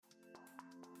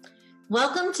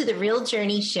Welcome to the Real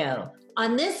Journey Show.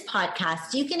 On this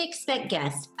podcast, you can expect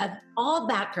guests of all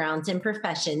backgrounds and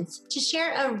professions to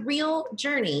share a real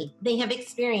journey they have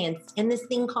experienced in this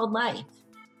thing called life.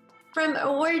 From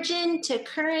origin to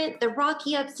current, the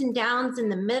rocky ups and downs in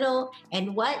the middle,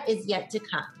 and what is yet to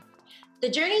come. The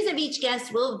journeys of each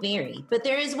guest will vary, but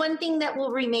there is one thing that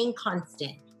will remain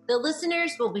constant. The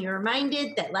listeners will be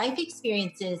reminded that life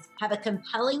experiences have a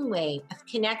compelling way of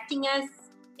connecting us,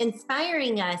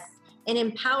 inspiring us, and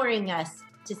empowering us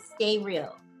to stay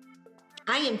real.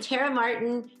 I am Tara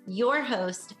Martin, your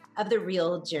host of the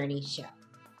Real Journey Show.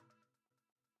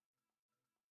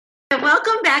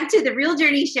 Welcome back to the Real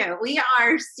Journey Show. We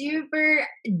are super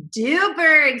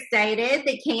duper excited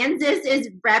that Kansas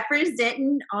is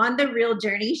representing on the Real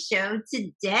Journey Show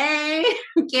today.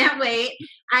 Can't wait.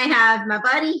 I have my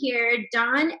buddy here,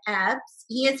 Don Epps.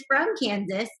 He is from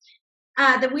Kansas.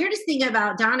 The weirdest thing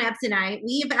about Don Epps and I,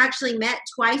 we've actually met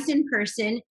twice in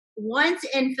person, once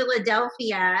in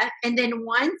Philadelphia, and then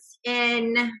once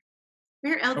in,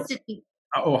 where else did we?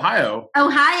 Ohio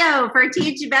for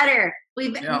Teach Better.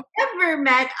 We've never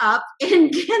met up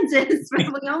in Kansas, but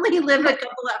we only live a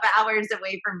couple of hours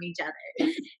away from each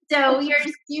other. So we are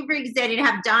super excited to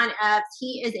have Don Epps.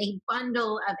 He is a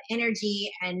bundle of energy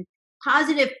and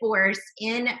positive force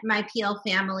in my PL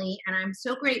family, and I'm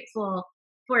so grateful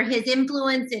for his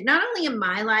influence, not only in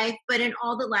my life, but in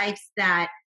all the lives that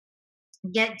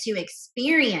get to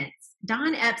experience.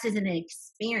 Don Epps is an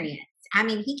experience. I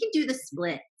mean, he can do the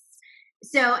splits.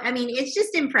 So, I mean, it's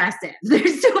just impressive.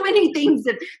 There's so many things,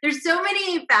 there's so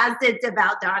many facets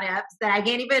about Don Epps that I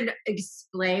can't even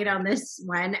explain on this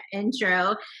one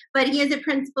intro. But he is a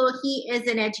principal. He is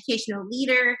an educational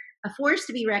leader, a force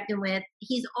to be reckoned with.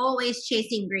 He's always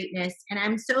chasing greatness, and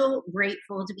I'm so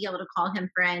grateful to be able to call him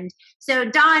friend. So,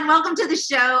 Don, welcome to the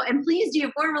show, and please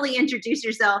do formally introduce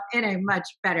yourself in a much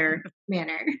better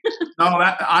manner.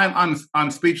 No, I'm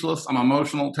speechless. I'm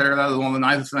emotional. Tara, that is one of the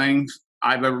nicest things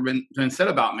I've ever been said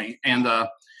about me, and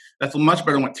that's much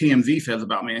better than what TMZ says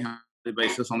about me on a daily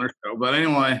basis on their show. But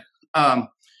anyway,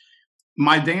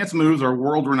 my dance moves are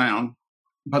world renowned,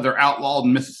 but they're outlawed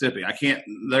in Mississippi. I can't.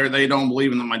 They don't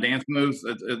believe in my dance moves.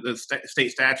 The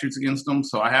state statutes against them,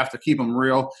 so I have to keep them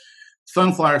real.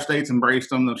 Sunflower states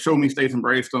embraced them. The Show Me states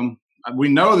embraced them. We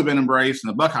know they've been embraced in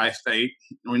the Buckeye state.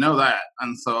 We know that,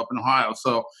 and so up in Ohio.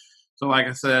 So like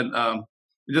I said,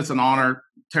 it's just an honor.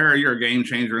 Tara, you're a game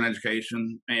changer in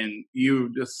education, and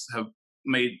you just have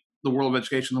made the world of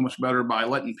education so much better by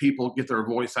letting people get their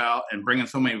voice out and bringing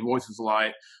so many voices to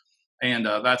light. And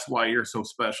that's why you're so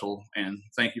special. And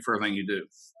thank you for everything you do.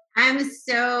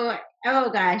 Oh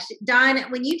gosh, Don,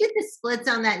 when you did the splits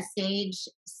on that stage,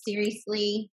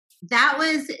 seriously, that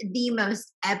was the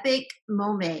most epic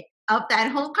moment of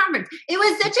that whole conference. It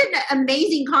was such an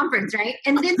amazing conference, right?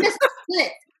 And then the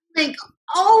split, like,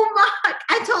 oh my,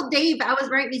 I told Dave, I was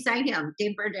right beside him,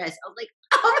 Dave Burgess. I was like,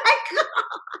 oh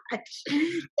my gosh,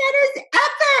 that is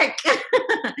epic.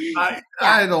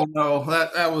 I don't know.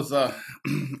 That was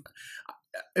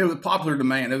it was popular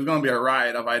demand. It was going to be a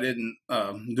riot if I didn't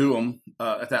do them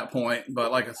at that point.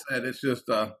 But like I said, it's just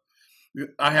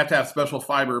I have to have special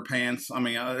fiber pants. I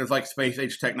mean, there's like space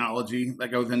age technology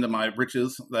that goes into my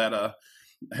britches that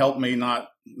help me not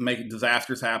make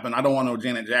disasters happen. I don't want no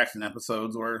Janet Jackson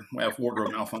episodes where we have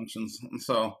wardrobe malfunctions.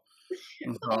 So.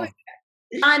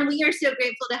 Don, we are so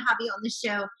grateful to have you on the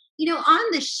show. You know, on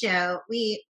the show,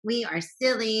 we are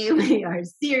silly, we are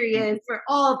serious, we're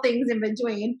all things in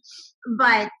between.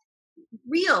 But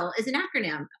REAL is an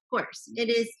acronym, of course. It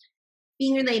is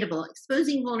being relatable,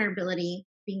 exposing vulnerability,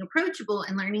 being approachable,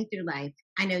 and learning through life.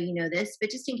 I know you know this,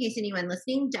 but just in case anyone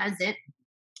listening doesn't.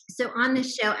 So on the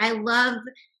show, I love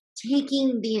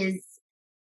taking these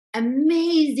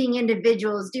amazing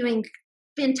individuals doing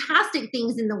fantastic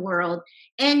things in the world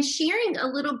and sharing a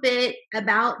little bit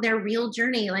about their real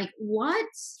journey, like what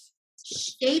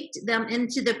shaped them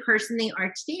into the person they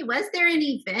are today. Was there an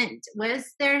event? Was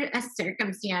there a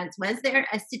circumstance? Was there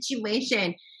a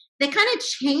situation that kind of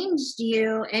changed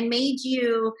you and made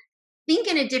you think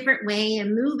in a different way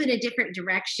and move in a different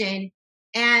direction?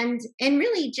 And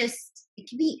really just, it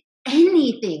could be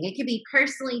anything. It could be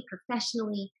personally,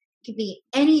 professionally, it could be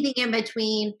anything in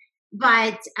between.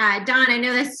 But Don, I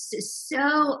know this is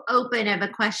so open of a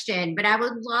question, but I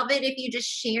would love it if you just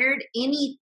shared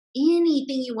anything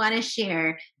you want to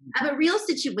share of a real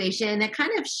situation that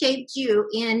kind of shaped you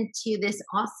into this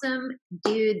awesome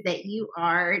dude that you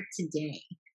are today.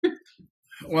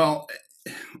 Well,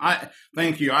 I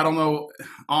thank you. I don't know,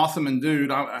 awesome and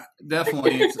dude. I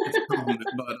definitely it's a compliment,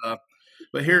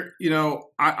 but here,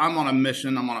 I'm on a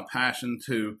mission. I'm on a passion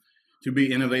to to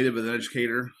be innovative as an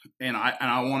educator, and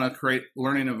I want to create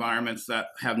learning environments that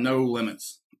have no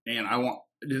limits. And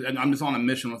I'm just on a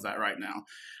mission with that right now.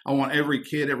 I want every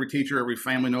kid, every teacher, every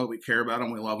family to know that we care about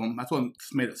them, we love them. That's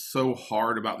what's made it so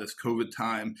hard about this COVID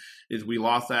time is we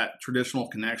lost that traditional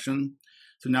connection.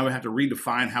 So now we have to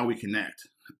redefine how we connect.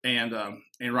 And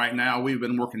right now we've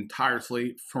been working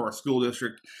tirelessly for our school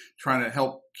district, trying to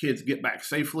help kids get back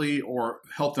safely or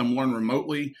help them learn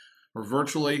remotely or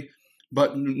virtually.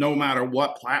 But no matter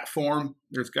what platform,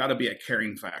 there's got to be a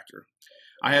caring factor.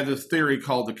 I have this theory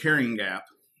called the caring gap,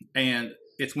 and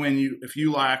it's when if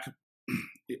you lack,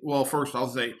 well, first I'll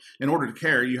say, in order to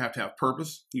care, you have to have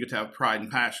purpose, you have to have pride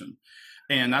and passion.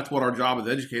 And that's what our job as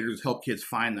educators is, help kids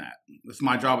find that. It's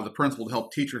my job as a principal to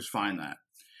help teachers find that.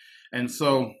 And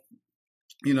so,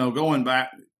 going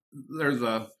back,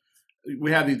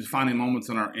 we have these defining moments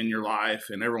in your life,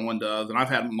 and everyone does. And I've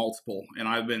had multiple, and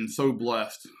I've been so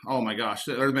blessed. Oh my gosh,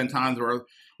 there's been times where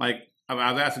I've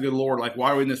asked the good Lord,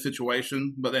 why are we in this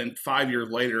situation? But then 5 years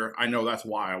later, I know that's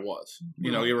why I was.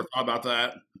 You ever thought about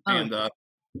that? Oh. And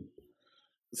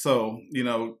so,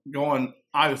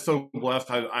 I was so blessed.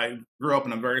 I grew up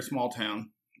in a very small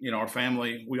town. Our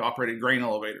family, we operated grain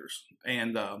elevators,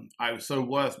 and I was so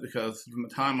blessed because from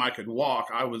the time I could walk,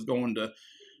 I was going to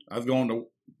work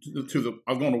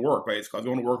basically. I was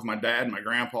going to work with my dad and my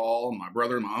grandpa and my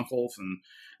brother and my uncles,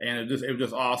 and it was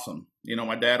just awesome.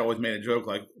 My dad always made a joke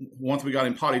once we got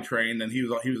him potty trained, then he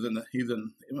was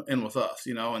in with us,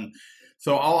 and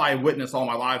so all I witnessed all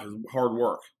my life is hard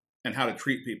work and how to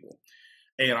treat people,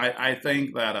 and I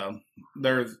think that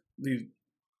there's these.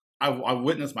 I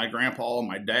witnessed my grandpa and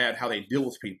my dad, how they deal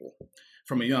with people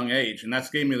from a young age. And that's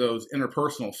gave me those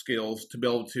interpersonal skills to be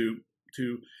able to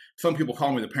some people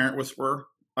call me the parent whisperer.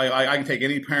 I can take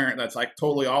any parent that's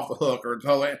totally off the hook or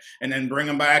totally, and then bring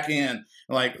them back in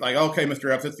okay,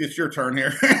 Mr. Epps, it's your turn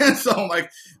here. So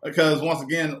because once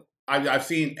again, I've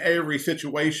seen every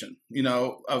situation,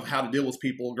 of how to deal with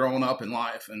people growing up in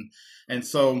life. And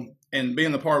so, and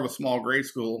being the part of a small grade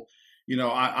school,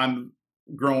 I'm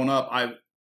growing up,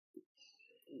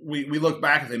 we look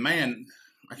back and say, man,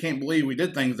 I can't believe we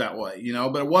did things that way,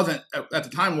 but it wasn't at the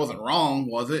time, wasn't wrong,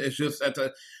 was it? It's just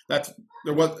there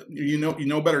was,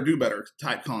 better, do better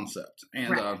type concept.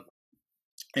 And, right.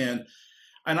 And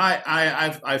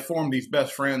I've formed these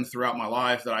best friends throughout my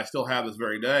life that I still have this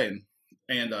very day.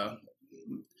 And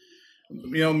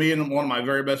me and one of my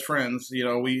very best friends,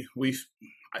 they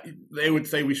would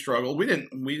say we struggled. We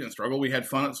didn't struggle. We had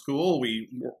fun at school. We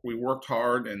worked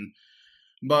hard,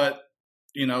 but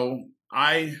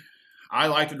I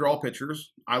like to draw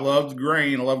pictures. I loved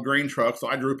grain. I love grain trucks, so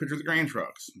I drew pictures of grain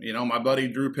trucks. My buddy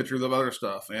drew pictures of other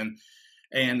stuff, and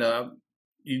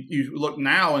you look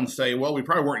now and say, well, we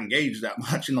probably weren't engaged that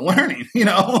much in the learning.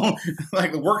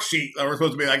 Like the worksheet that we're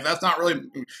supposed to be that's not really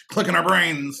clicking our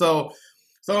brain. So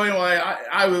anyway,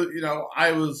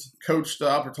 I was coached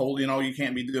up or told, you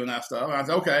can't be doing that stuff. And I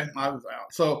said, okay, I was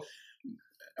out. So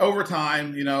over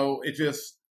time, it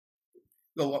just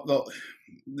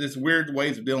this weird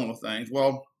ways of dealing with things.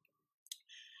 Well,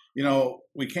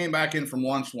 we came back in from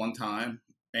lunch one time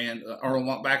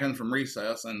or back in from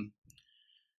recess, and,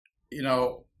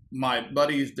 my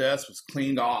buddy's desk was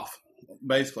cleaned off.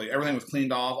 Basically, everything was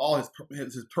cleaned off. All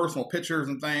his personal pictures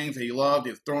and things that he loved,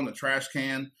 he was thrown in the trash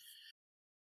can.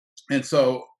 And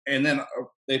then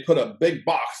they put a big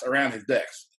box around his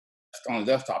desk on his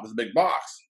desktop. It's a big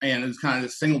box, and it's kind of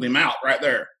just singled him out right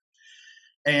there.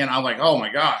 And I'm like, oh my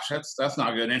gosh, that's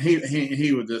not good. And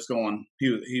he was just going,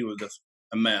 he was just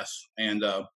a mess. And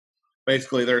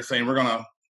basically, they're saying we're going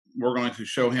to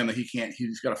show him that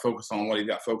he's got to focus on what he's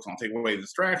got to focus on, take away the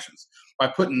distractions by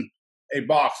putting a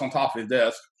box on top of his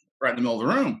desk right in the middle of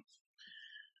the room.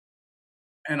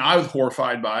 And I was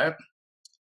horrified by it.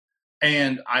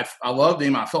 And I loved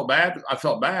him. I felt bad. I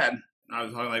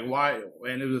was like, why?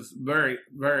 And it was very,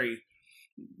 very.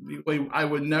 I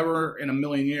would never in a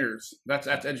million years. That's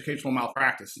educational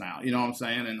malpractice now. You know what I'm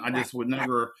saying? And I just would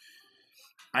never.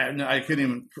 I couldn't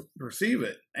even perceive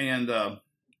it, and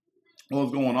what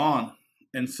was going on.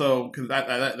 And so, because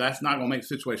that's not going to make the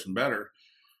situation better.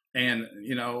 And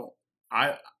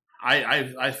I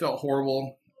felt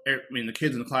horrible. I mean, the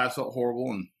kids in the class felt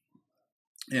horrible,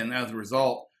 and as a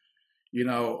result,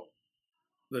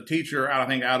 the teacher, I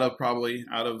think out of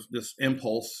this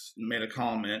impulse, made a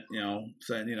comment,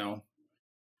 saying,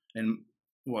 and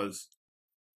was,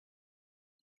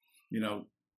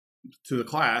 to the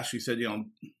class, she said,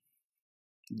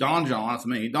 Don John, that's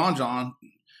me, Don John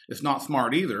is not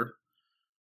smart either,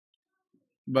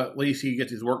 but at least he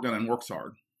gets his work done and works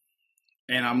hard.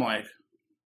 And I'm like,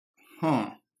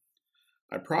 I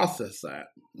processed that.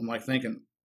 I'm thinking,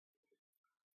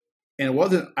 And it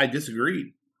wasn't I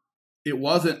disagreed. It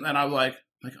wasn't that I was like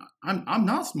I'm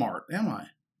not smart, am I?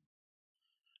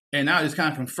 And now it's kind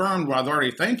of confirmed what I was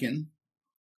already thinking.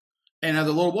 And as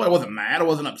a little boy, I wasn't mad. I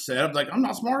wasn't upset. I was like, I'm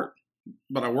not smart,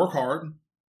 but I work hard.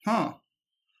 Huh.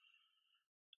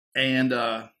 And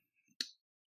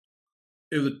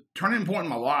it was a turning point in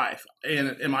my life.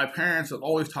 And my parents have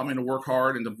always taught me to work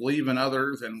hard and to believe in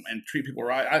others and treat people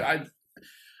right.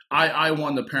 I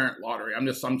won the parent lottery.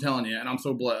 I'm telling you, and I'm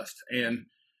so blessed.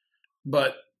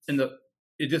 But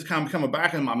it just kind of coming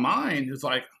back in my mind. It's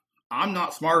like, I'm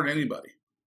not smarter than anybody.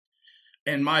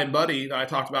 And my buddy that I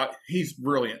talked about, he's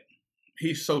brilliant.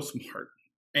 He's so smart.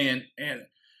 And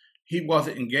he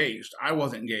wasn't engaged. I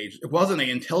wasn't engaged. It wasn't an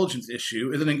intelligence issue.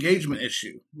 It was an engagement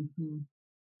issue. Mm-hmm.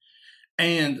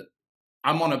 And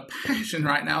I'm on a passion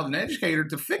right now as an educator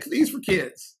to fix these for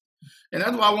kids. And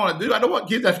that's what I want to do. I don't want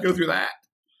kids to have to go through that.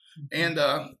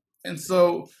 And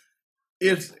so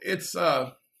it's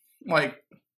like,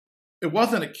 it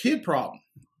wasn't a kid problem.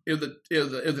 It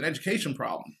was an education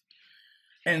problem.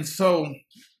 And so,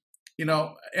 you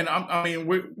know, and I mean,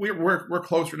 we're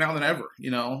closer now than ever, you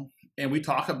know, and we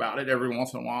talk about it every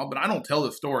once in a while, but I don't tell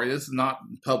the story. This is not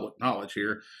public knowledge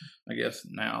here. I guess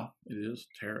now it is,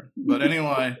 Tara. But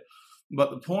anyway,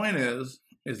 but the point is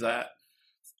that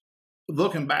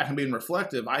looking back and being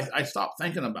reflective, I stopped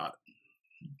thinking about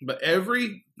it. But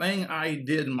everything I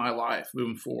did in my life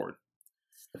moving forward,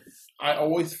 I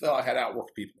always felt I had to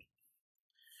outwork people.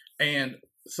 And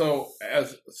so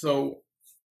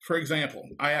for example,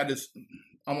 I had this,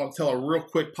 I'm going to tell a real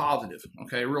quick positive.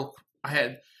 Okay. I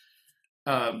had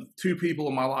two people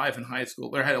in my life in high school.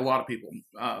 There had a lot of people.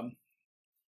 I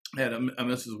had a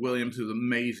Mrs. Williams who's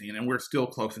amazing, and we're still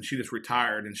close, and she just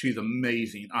retired, and she's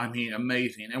amazing. I mean,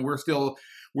 amazing. And we're still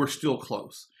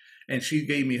close. And she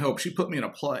gave me hope. She put me in a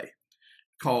play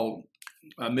called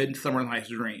Midsummer Night's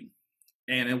Dream.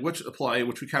 And in which the play,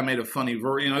 which we kind of made a funny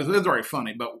version, you know, it was very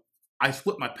funny, but I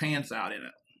split my pants out in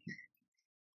it.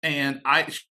 And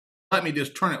she let me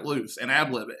just turn it loose and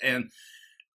ad-lib it.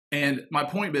 And my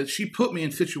point is, she put me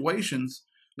in situations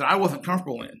that I wasn't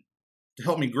comfortable in to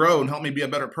help me grow and help me be a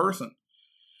better person.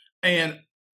 And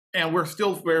we're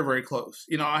still very, very close.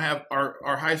 You know, I have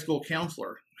our high school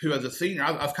counselor who, as a senior,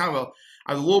 I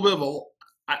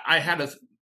had this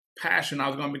passion. I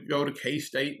was going to go to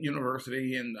K-State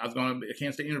University, and I was going to be at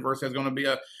Kansas State University. I was going to be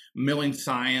a milling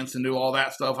science and do all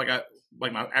that stuff.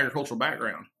 Like my agricultural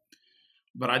background.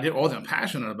 But I wasn't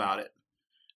passionate about it.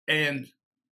 And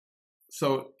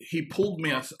so he pulled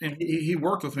me, and he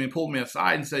worked with me and pulled me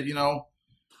aside and said, you know,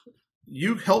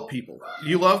 you help people,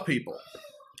 you love people.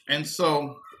 And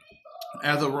so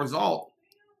as a result,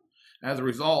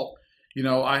 you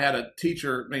know, I had a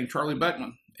teacher named Charlie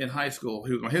Beckman in high school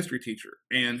who was my history teacher.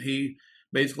 And he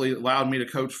basically allowed me to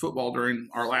coach football during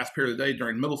our last period of the day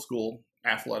during middle school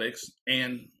athletics.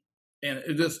 And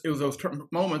it was those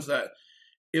moments that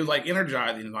it was like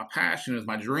energizing. It was my passion. It was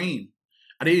my dream.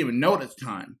 I didn't even know it at the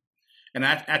time. And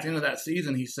at the end of that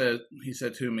season, he said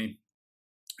to me,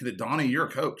 he said, Donnie, you're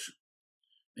a coach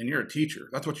and you're a teacher.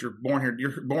 That's what you're born here.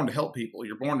 You're born to help people.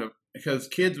 You're born to, because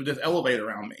kids would just elevate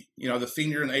around me, you know, the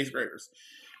senior and the eighth graders.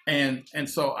 And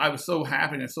so I was so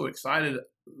happy and so excited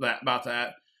about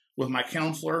that with my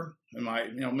counselor and my,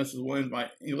 you know, Mrs. Williams, my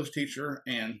English teacher,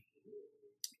 and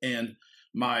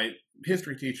my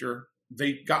history teacher.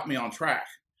 They got me on track.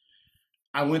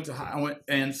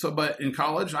 But in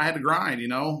college I had to grind, you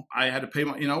know, I had to pay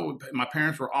my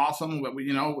parents were awesome, but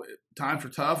you know, times were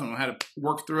tough and I had to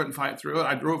work through it and fight through it.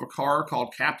 I drove a car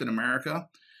called Captain America.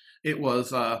 It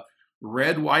was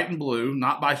red, white, and blue,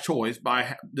 not by choice,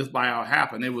 just by how it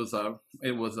happened. It was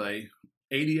a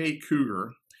 88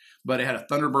 Cougar, but it had a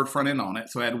Thunderbird front end on it.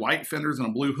 So it had white fenders and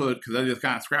a blue hood because they just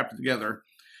kind of scrapped it together.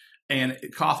 And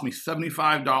it cost me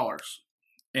 $75.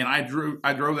 And I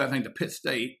drove that thing to Pitt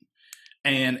State.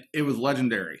 And it was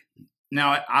legendary.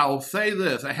 Now, I'll say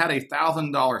this. I had a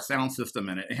 $1,000 sound system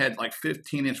in it. It had like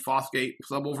 15-inch Fosgate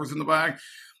subwoofers in the back.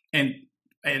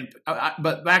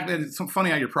 But back then, it's so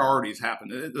funny how your priorities happen.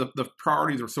 The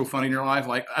priorities were so funny in your life.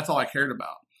 Like, that's all I cared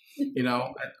about, you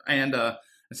know? And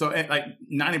so like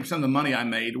 90% of the money I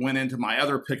made went into my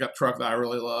other pickup truck that I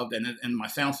really loved and my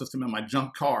sound system in my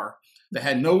junk car that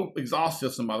had no exhaust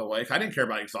system, by the way. I didn't care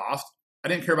about exhaust. I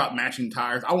didn't care about matching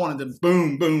tires. I wanted to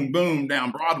boom, boom, boom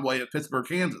down Broadway at Pittsburgh,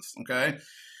 Kansas. Okay.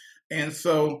 And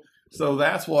so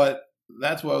that's what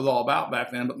it was all about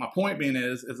back then. But my point being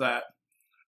is that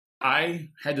I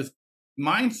had this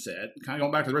mindset, kind of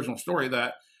going back to the original story,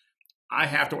 that I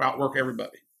have to outwork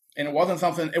everybody. And it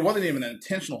wasn't even an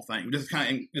intentional thing. Just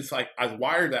like I was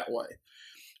wired that way.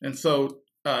 And so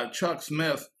Chuck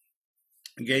Smith,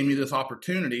 gave me this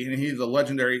opportunity, and he's a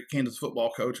legendary Kansas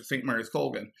football coach at St. Mary's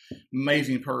Colgan.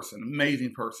 Amazing person.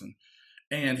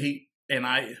 And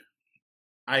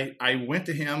I went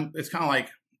to him. It's kind of like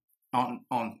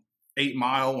on 8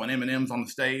 Mile when Eminem's on the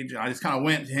stage. And I just kind of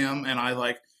went to him, and I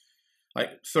like,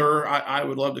 sir, I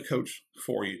would love to coach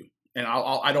for you, and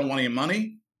I don't want any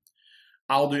money.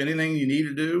 I'll do anything you need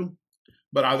to do.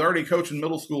 But I was already coaching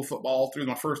middle school football through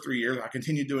my first 3 years. I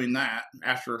continued doing that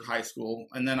after high school.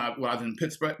 And then when I was in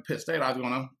Pitt State, I was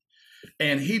going to,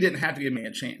 and he didn't have to give me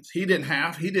a chance. He did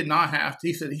not have to.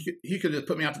 He said he could just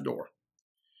put me out the door.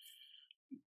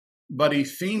 But he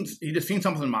just seen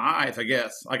something in my eyes, I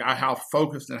guess, like how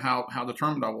focused and how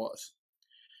determined I was.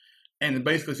 And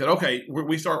basically said, okay,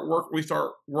 we start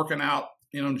working out,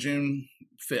 June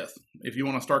 5th. If you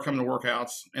want to start coming to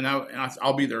workouts, and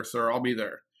I'll be there, sir. I'll be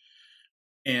there.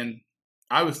 And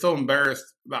I was so embarrassed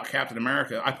about Captain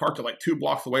America. I parked it like 2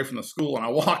 blocks away from the school, and I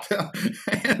walked out,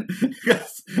 and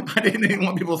because I didn't even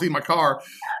want people to see my car.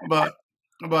 But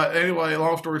anyway,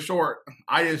 long story short,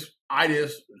 I just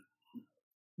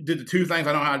did the 2 things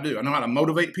I know how to do. I know how to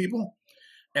motivate people,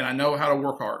 and I know how to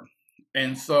work hard.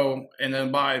 And so, and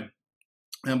then by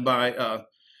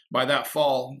that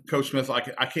fall, Coach Smith, I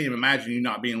can't even imagine you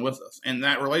not being with us. And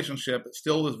that relationship,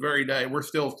 still this very day, we're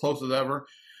still as close as ever.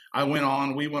 We went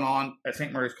on at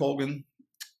St. Mary's Colgan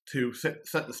to set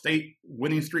the state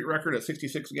winning streak record at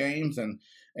 66 games and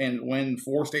win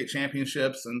 4 state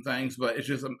championships and things. But it's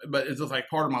just like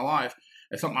part of my life.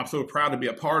 It's something I'm so proud to be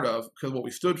a part of because of what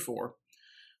we stood for.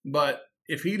 But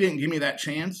if he didn't give me that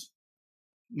chance,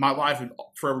 my life would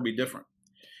forever be different.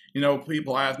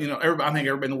 People ask, everybody, I think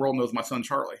everybody in the world knows my son,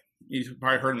 Charlie. You've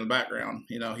probably heard him in the background.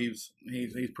 He's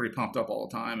pretty pumped up all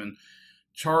the time. And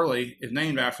Charlie is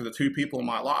named after the 2 people in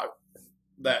my life,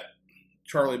 that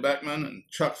Charlie Beckman and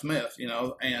Chuck Smith,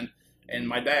 and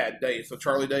my dad, Dave. So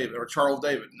Charles David.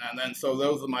 And then, so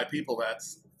those are my people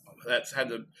that's had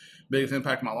the biggest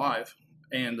impact in my life,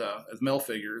 and as male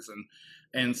figures.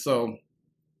 And so,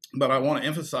 but I want to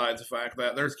emphasize the fact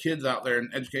that there's kids out there in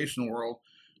the education world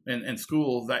and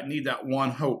schools that need that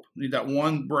one hope, need that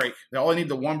one break. They only need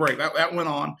the one break. That went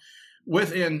on.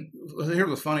 Here's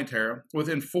what's funny, Tara.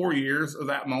 Within 4 years of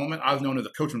that moment, I was known as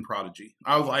a coaching prodigy.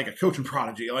 I was like a coaching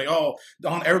prodigy. Like, oh,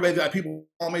 Don, everybody's got people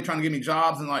on me trying to give me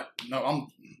jobs, and like, no,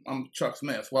 I'm Chuck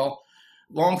Smith. Well,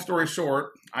 long story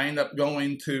short, I ended up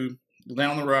going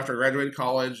down the road after I graduated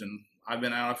college, and I've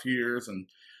been out a few years, and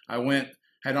I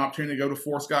had an opportunity to go to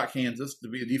Fort Scott, Kansas, to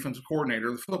be a defensive coordinator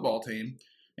of the football team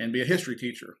and be a history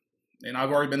teacher. And I've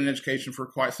already been in education for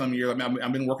quite some years.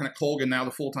 I've been working at Colgan now,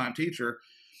 the full-time teacher.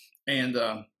 And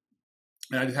I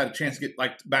just had a chance to get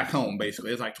back home.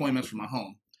 Basically, it's like 20 minutes from my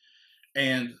home.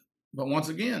 But once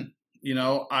again,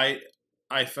 I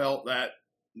felt that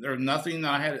there's nothing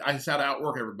that I just had to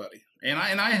outwork everybody, and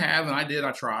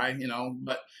I try,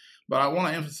 but I want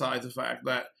to emphasize the fact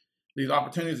that these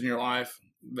opportunities in your life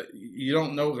that you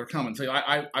don't know they're coming. So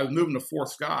I was moving to Fort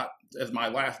Scott as my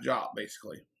last job,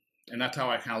 basically, and that's how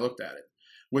I kind of looked at it.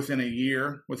 Within a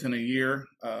year,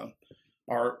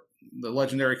 the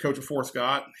legendary coach of Fort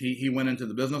Scott, he went into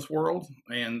the business world,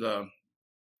 and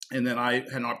then I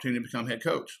had an opportunity to become head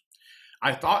coach.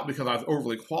 I thought because I was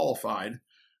overly qualified,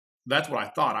 that's what I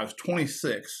thought. I was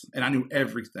 26 and I knew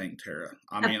everything, Tara.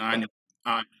 Oh,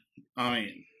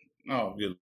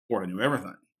 good Lord, I knew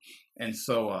everything. And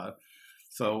so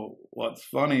what's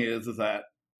funny is that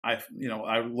I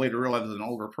later realized as an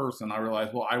older person, I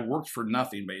realized, well, I worked for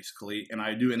nothing basically, and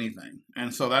I do anything.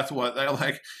 And so that's what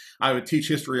I would teach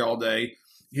history all day.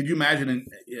 Could you imagine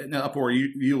up where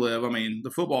you live? I mean,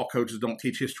 the football coaches don't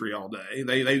teach history all day.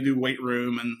 They do weight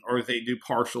room or they do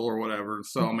partial or whatever.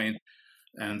 So, I mean,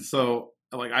 and so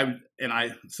I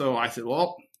said,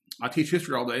 well, I teach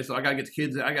history all day, so I got to get the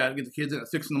kids. I got to get the kids in at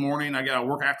 6 a.m. I got to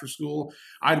work after school.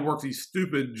 I'd work these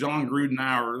stupid John Gruden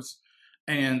hours,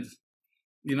 and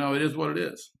it is what it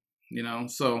is,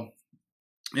 so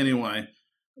anyway,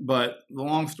 but the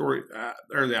long story,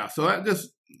 so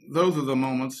those are the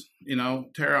moments,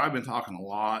 Tara, I've been talking a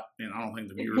lot, and I don't think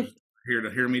the viewers are here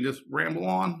to hear me just ramble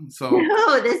on. So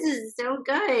no, this is so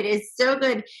good. It's so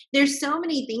good. There's so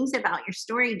many things about your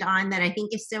story, Don, that I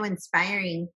think is so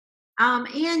inspiring.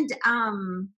 And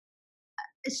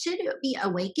should it be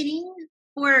awakening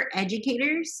for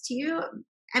educators too?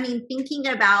 I mean, thinking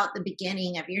about the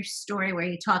beginning of your story where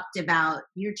you talked about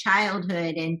your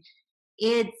childhood, and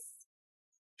it's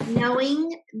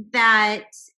knowing that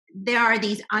there are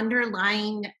these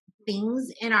underlying things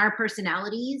in our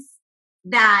personalities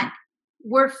that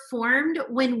were formed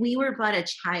when we were but a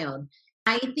child.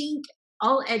 I think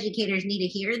all educators need to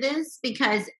hear this,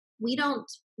 because we don't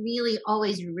really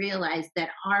always realize that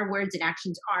our words and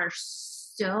actions are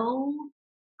so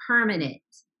permanent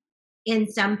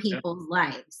in some Yeah. people's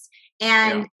lives. Yeah.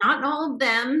 And not all of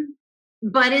them,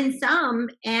 but in some.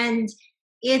 And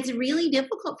it's really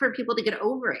difficult for people to get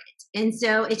over it. And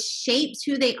so it shapes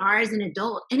who they are as an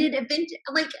adult. And it eventually,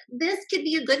 like, this could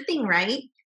be a good thing, right?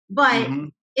 But Mm-hmm.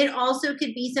 it also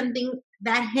could be something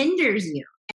that hinders you.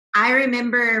 I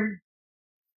remember,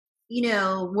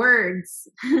 words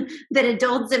that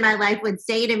adults in my life would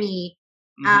say to me,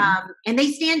 Mm-hmm. and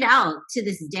they stand out to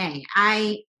this day.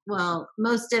 Well,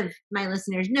 most of my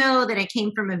listeners know that I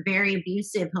came from a very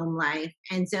abusive home life.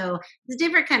 And so it's a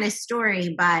different kind of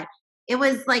story, but it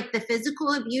was like the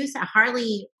physical abuse. I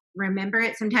hardly remember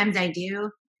it. Sometimes I do,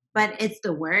 but it's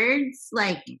the words,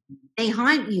 like, they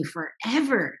haunt you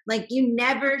forever. Like, you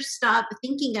never stop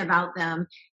thinking about them.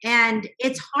 And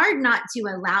it's hard not to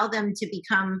allow them to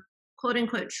become quote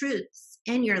unquote truths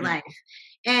in your Yeah. life.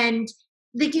 And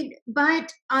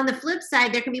but on the flip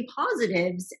side, there can be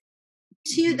positives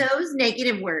to those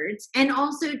negative words and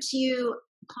also to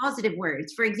positive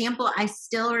words. For example, I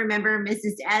still remember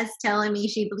Mrs. S telling me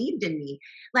she believed in me.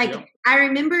 Like, Yep. I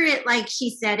remember it like she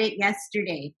said it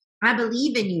yesterday. I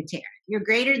believe in you, Tara. You're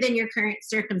greater than your current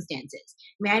circumstances.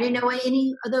 I mean, I didn't know what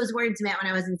any of those words meant when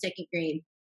I was in second grade.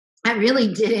 I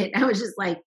really didn't. I was just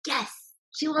like, yes,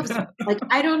 she loves me. Like,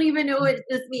 I don't even know what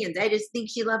this means. I just think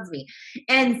she loves me.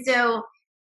 And so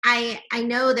I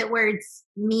know that words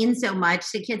mean so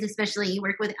much to kids, especially you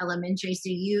work with elementary, so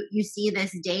you see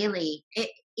this daily.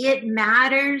 It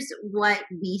matters what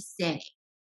we say.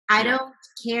 I Yeah. don't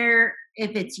care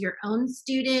if it's your own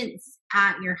students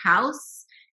at your house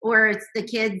or it's the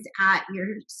kids at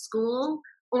your school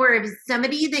or if it's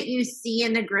somebody that you see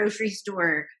in the grocery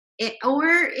store or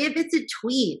if it's a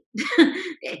tweet.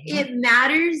 It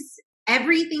matters.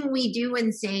 Everything we do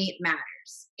and say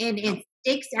matters. And Yep. it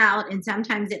sticks out and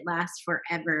sometimes it lasts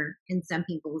forever in some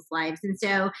people's lives. And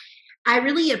so I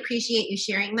really appreciate you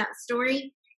sharing that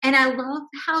story. And I love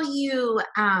how you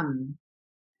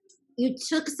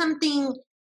took something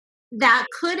that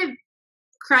could have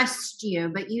crushed you,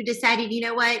 but you decided, you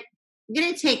know what? I'm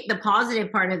going to take the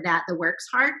positive part of that, the works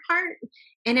hard part,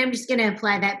 and I'm just going to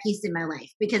apply that piece in my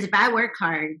life. Because if I work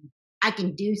hard, I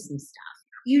can do some stuff.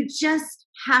 You just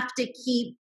have to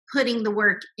keep putting the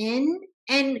work in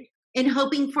and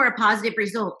hoping for a positive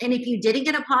result. And if you didn't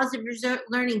get a positive result,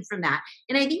 learning from that.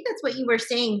 And I think that's what you were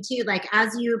saying too. Like,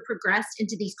 as you progressed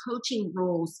into these coaching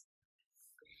roles,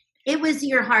 it was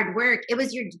your hard work, it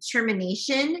was your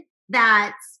determination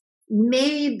that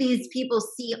made these people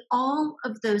see all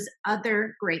of those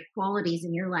other great qualities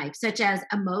in your life, such as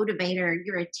a motivator,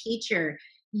 you're a teacher,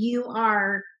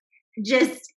 you're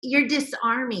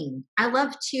disarming. I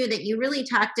love too that you really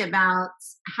talked about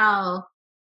how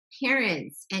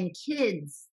parents and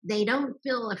kids, they don't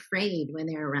feel afraid when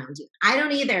they're around you. I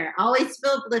don't either. I always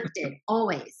feel uplifted,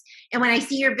 always. And when I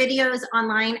see your videos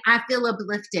online, I feel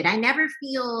uplifted. I never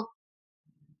feel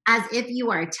as if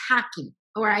you are attacking,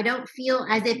 or I don't feel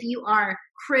as if you are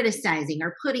criticizing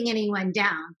or putting anyone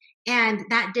down. And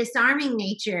that disarming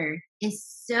nature is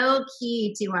so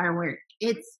key to our work.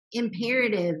 It's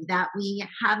imperative that we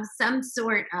have some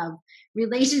sort of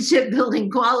relationship building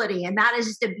quality. And that is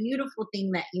just a beautiful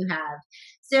thing that you have.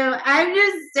 So I'm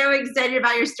just so excited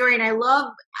about your story. And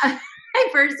I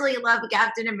personally love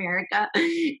Captain America.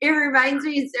 It reminds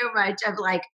me so much of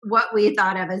like what we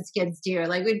thought of as kids too.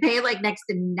 Like, we'd pay like next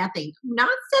to nothing, not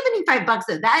 $75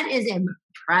 though. That is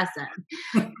impressive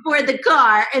for the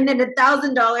car, and then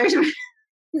 $1,000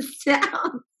 for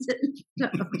sounds and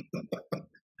stuff.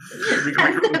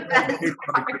 That's the best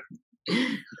part.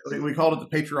 We called it the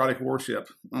patriotic warship.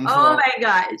 Oh my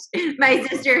gosh. My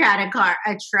sister had a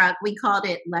truck. We called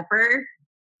it Leopard.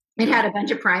 It had a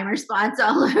bunch of primer spots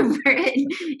all over it.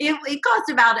 It cost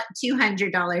about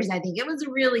 $200, I think. It was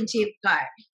a really cheap car.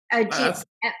 A cheap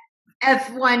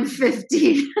F-150.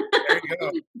 There you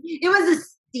go. It was a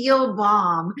steel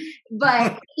bomb,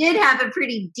 but it did have a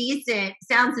pretty decent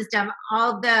sound system,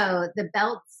 although the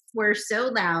belts were so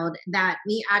loud that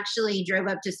we actually drove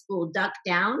up to school duck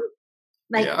down.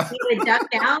 Like, we would duck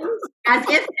down as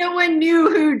if no one knew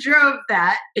who drove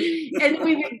that. And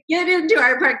we would get into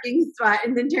our parking spot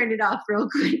and then turn it off real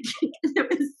quick because it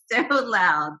was so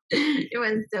loud. It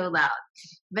was so loud.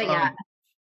 But yeah,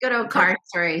 good old car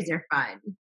stories are fun.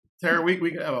 Tara, we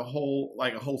could have a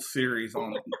whole series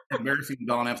on embarrassing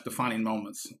Don Epps defining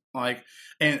moments. Like,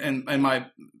 and me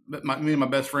and my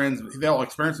best friends, they all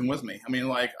experienced them with me. I mean,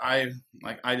 I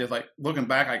just like looking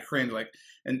back, I cringe.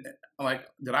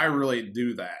 Did I really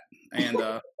do that? And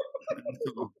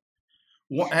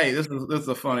Hey, this is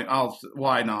a funny.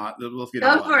 Why not? Let's get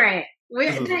into Go for that. it.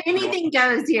 This is Anything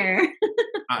goes here.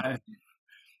 I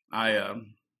I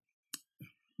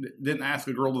didn't ask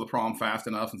a girl to the prom fast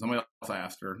enough, and somebody else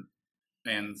asked her,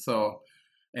 and so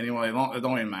anyway, it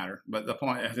don't even matter. But the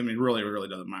point, I mean, really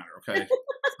doesn't matter. Okay,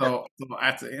 so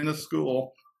at the end of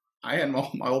school, I had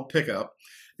my old pickup,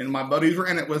 and my buddies were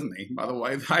in it with me. By the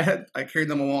way, I carried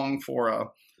them along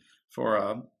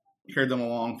carried them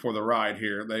along for the ride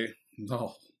here.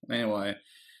 Anyway,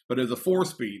 but it was a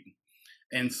 4-speed,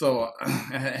 and so I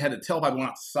had to tell if I went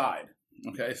outside.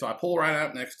 Okay, so I pull right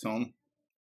out next to him,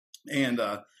 and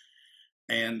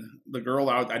the girl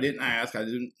I didn't ask, I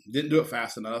didn't do it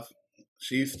fast enough.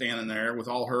 She's standing there with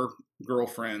all her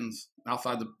girlfriends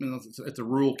outside it's a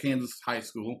rural Kansas high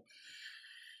school,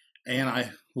 and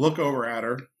I look over at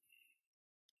her,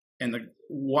 and the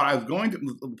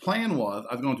plan was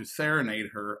I was going to serenade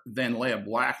her, then lay a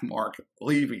black mark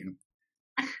leaving.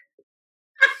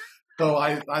 So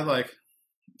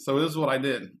so this is what I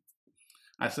did.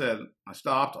 I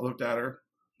stopped, I looked at her,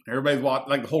 everybody's watching,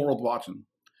 like the whole world's watching.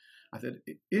 I said,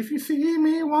 if you see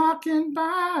me walking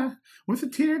by with a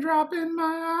teardrop in my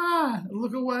eye,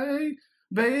 look away,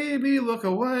 baby, look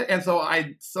away. And so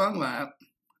I sung that,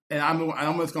 and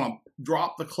I'm just going to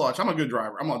drop the clutch. I'm a good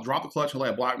driver. I'm going to drop the clutch and lay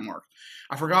a black mark.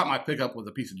 I forgot my pickup was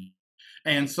a piece of.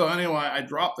 And so anyway, I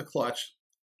dropped the clutch,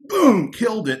 boom,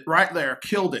 killed it right there,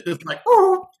 killed it. It's like,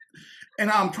 oh, and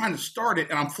I'm trying to start it,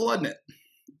 and I'm flooding it.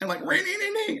 And like,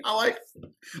 I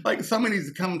like somebody needs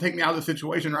to come and take me out of the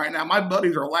situation right now. My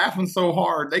buddies are laughing so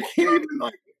hard they can't even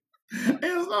like.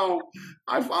 And so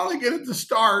I finally get it to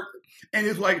start, and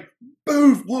it's like,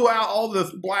 boom, blew out all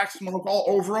this black smoke all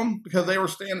over them because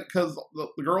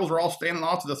the girls were all standing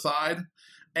off to the side.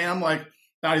 And I'm like,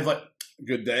 now he's like,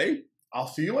 good day. I'll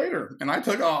see you later. And I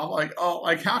took off like, oh,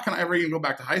 like how can I ever even go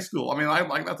back to high school? I mean,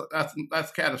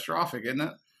 that's catastrophic, isn't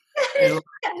it? And,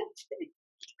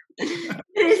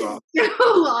 It's so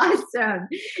awesome.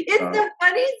 It's the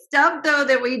funny stuff though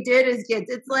that we did as kids.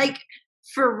 It's like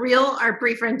for real, our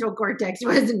prefrontal cortex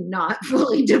was not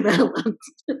fully developed.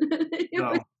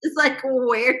 Was just like,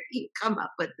 where do you come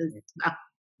up with this stuff?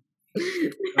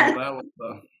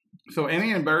 So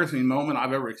any embarrassing moment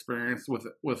I've ever experienced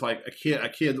with like a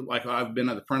kid like I've been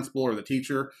the principal or the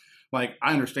teacher, like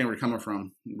I understand where you're coming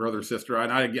from, brother, sister.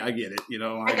 I get it,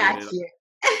 I got you.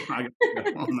 I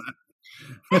get on that.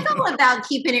 It's all about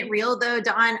keeping it real, though,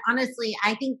 Dawn. Honestly,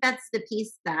 I think that's the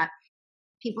piece that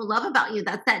people love about you.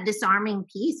 That's that disarming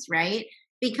piece, right?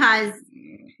 Because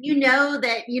you know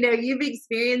that, you've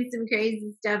experienced some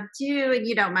crazy stuff too, and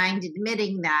you don't mind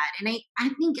admitting that. And I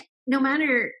think no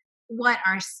matter what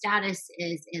our status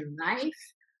is in life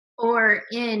or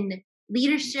in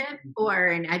leadership or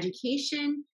in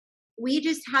education, we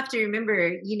just have to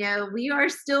remember, we are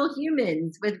still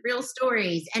humans with real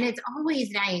stories. And it's always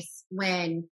nice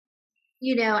when,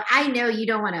 I know you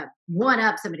don't want to one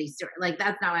up somebody's story. Like,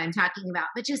 that's not what I'm talking about.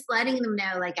 But just letting them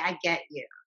know, like, I get you.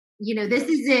 This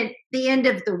isn't the end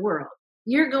of the world.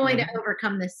 You're going to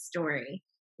overcome this story.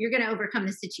 You're going to overcome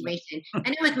the situation. I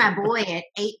know with my boy at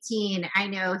 18, I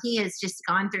know he has just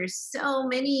gone through so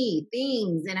many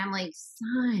things. And I'm like,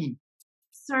 son,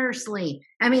 seriously.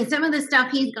 I mean, some of the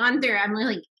stuff he's gone through, I'm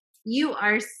like, you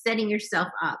are setting yourself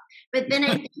up. But then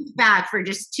I think back for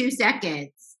just 2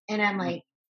 seconds and I'm like,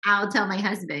 I'll tell my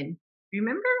husband,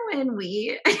 remember when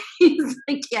he's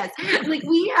like, yes. Like,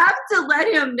 we have to let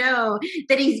him know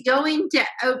that he's going to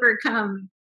overcome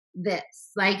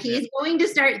this. Like, he's going to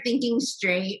start thinking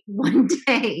straight one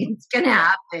day. It's going to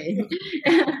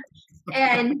happen.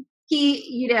 And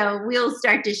he, we'll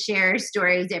start to share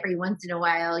stories every once in a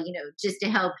while, just to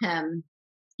help him.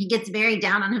 He gets very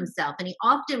down on himself, and he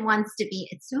often wants to be,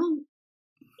 it's so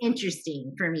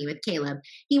interesting for me with Caleb.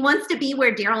 He wants to be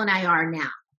where Daryl and I are now.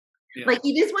 Yeah. Like,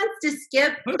 he just wants to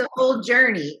skip the whole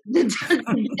journey that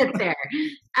doesn't get there.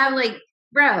 I'm like,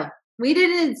 bro, we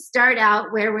didn't start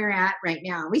out where we're at right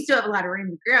now. We still have a lot of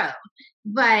room to grow,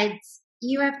 but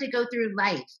you have to go through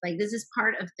life. Like, this is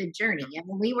part of the journey. And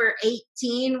when we were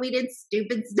 18, we did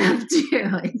stupid stuff too.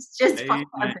 It's just part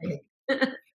of it.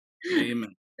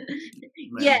 Amen.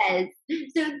 Yes.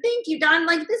 So thank you, Don.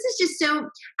 Like, this is just so,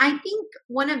 I think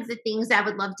one of the things I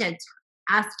would love to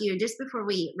ask you just before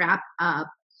we wrap up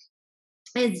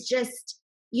is just,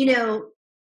 yes,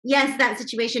 that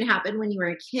situation happened when you were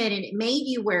a kid and it made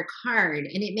you work hard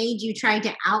and it made you try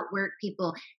to outwork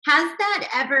people. Has that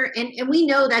ever, and we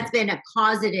know that's been a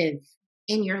positive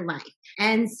in your life.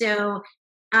 And so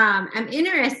I'm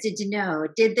interested to know,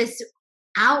 did this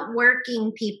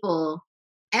outworking people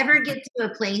ever get to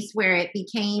a place where it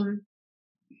became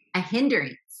a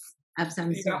hindrance of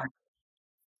some sort?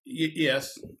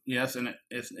 Yes, and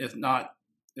it's not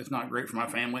great for my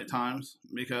family at times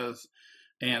because,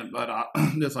 but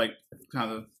this like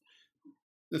kind of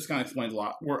this kind of explains a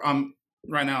lot. Where I'm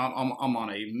right now, I'm on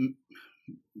a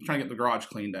trying to get the garage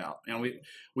cleaned out, and we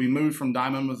moved from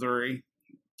Diamond, Missouri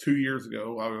 2 years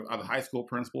ago. I was a high school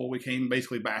principal. We came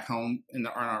basically back home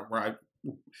where I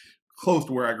close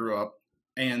to where I grew up,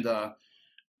 and I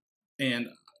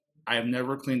have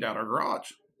never cleaned out our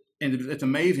garage. And it's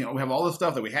amazing. We have all this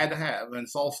stuff that we had to have, and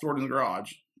it's all stored in the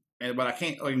garage. But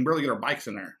we can barely get our bikes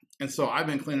in there. And so I've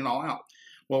been cleaning it all out.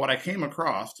 Well, what I came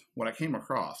across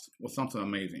was something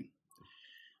amazing.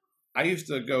 I used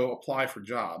to go apply for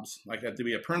jobs like that to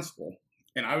be a principal,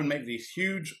 and I would make these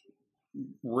huge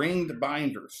ringed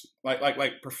binders,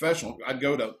 like professional. I'd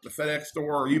go to the FedEx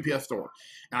store or UPS store,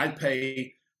 and I'd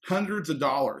pay hundreds of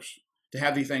dollars to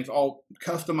have these things all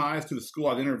customized to the school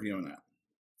I was interviewing at.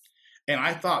 And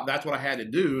I thought that's what I had to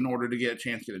do in order to get a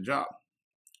chance to get a job.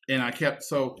 And I kept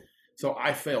so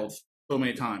I failed so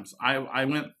many times. I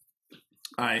went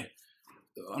on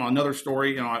another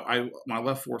story. When I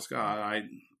left Fort Scott,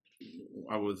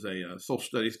 I was a social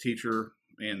studies teacher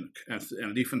and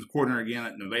a defensive coordinator again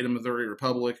at Nevada, Missouri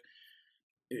Republic.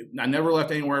 I never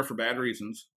left anywhere for bad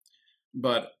reasons,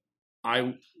 but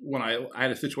when I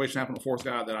had a situation happen at Fort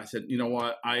Scott that I said, you know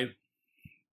what, I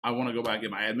want to go back and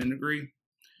get my admin degree.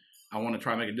 I want to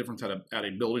try to make a difference at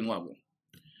a building level.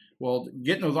 Well,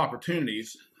 getting those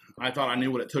opportunities, I thought I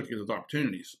knew what it took to get those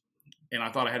opportunities, and I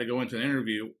thought I had to go into an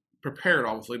interview prepared,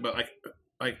 obviously, but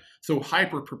like so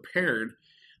hyper prepared.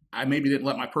 I maybe didn't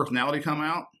let my personality come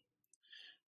out.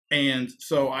 And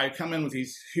so I come in with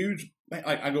these huge,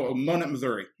 I go to Monett,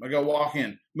 Missouri. I go walk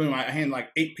in, boom, I hand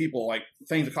like 8 people like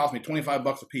things that cost me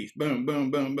 $25 a piece. Boom,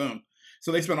 boom, boom, boom.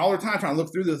 So they spend all their time trying to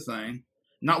look through this thing,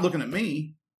 not looking at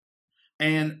me.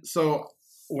 And so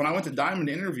when I went to Diamond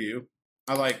to interview,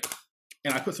 I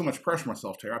put so much pressure on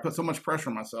myself, Tara. I put so much pressure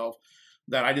on myself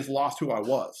that I just lost who I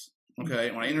was.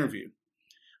 Okay, when I interviewed,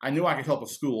 I knew I could help a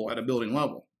school at a building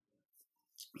level.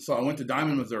 So I went to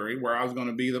Diamond, Missouri, where I was going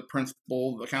to be the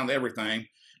principal, the kind of everything.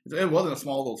 It wasn't a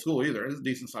small little school either. It was a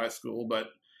decent sized school, but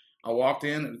I walked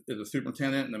in as a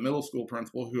superintendent and a middle school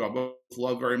principal, who I both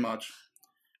loved very much,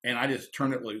 and I just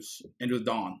turned it loose and just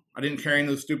dawned. I didn't carry any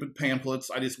of those stupid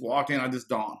pamphlets. I just walked in, I just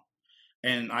dawned.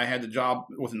 And I had the job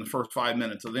within the first 5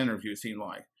 minutes of the interview, it seemed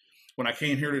like. When I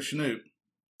came here to Chanute,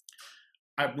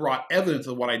 I brought evidence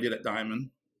of what I did at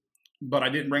Diamond, but I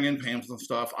didn't bring in pamphlets and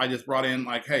stuff. I just brought in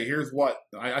like, hey, here's what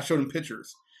I showed them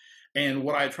pictures. And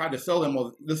what I tried to sell them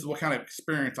was, this is what kind of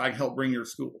experience I can help bring your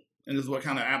school. And this is what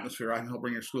kind of atmosphere I can help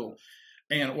bring your school.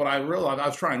 And what I realized, I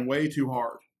was trying way too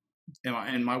hard.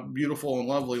 And my beautiful and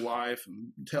lovely wife,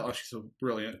 she's so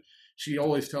brilliant, she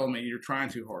always tells me, you're trying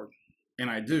too hard. And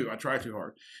I do. I try too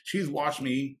hard. She's watched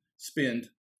me spend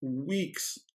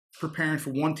weeks preparing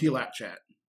for one TLAP chat.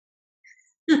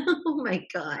 Oh my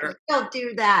God! Don't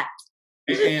do that.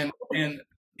 And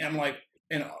I'm like,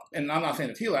 and I'm not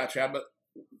saying the TLAP chat, but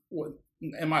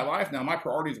in my life now, my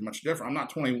priorities are much different. I'm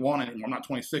not 21 anymore. I'm not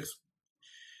 26,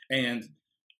 and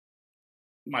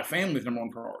my family's number one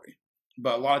priority.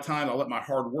 But a lot of times, I let my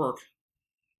hard work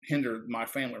hinder my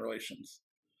family relations.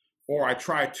 Or I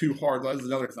try too hard. That's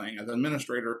another thing. As an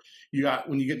administrator,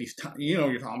 when you get these,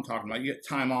 I'm talking about, you get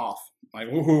time off. Like,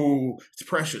 ooh, it's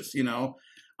precious,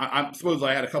 I suppose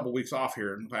I had a couple weeks off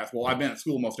here in the past. Well, I've been at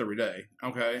school almost every day.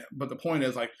 Okay. But the point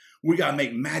is, like, we got to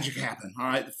make magic happen. All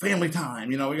right. Family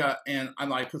time, and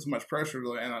I put so much pressure,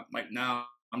 and I'm like, no,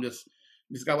 I'm just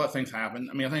got to let things happen.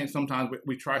 I mean, I think sometimes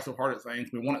we try so hard at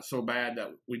things. We want it so bad that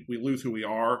we lose who we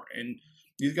are. And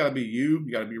you got to be you.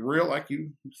 You got to be real, like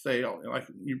you say, like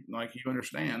you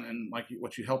understand, and like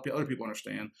what you help other people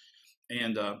understand,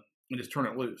 and just turn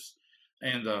it loose,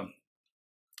 and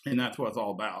that's what it's all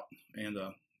about. And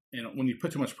when you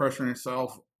put too much pressure on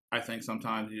yourself, I think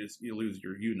sometimes you lose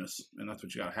your you-ness, and that's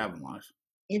what you got to have in life.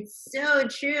 It's so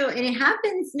true, and it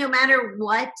happens no matter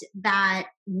what that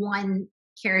one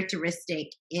characteristic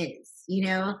is.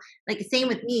 Like the same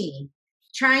with me,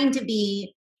 trying to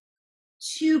be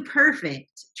too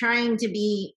perfect, trying to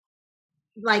be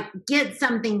like get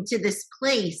something to this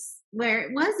place where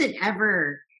it wasn't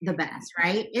ever the best,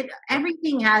 right?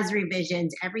 Everything has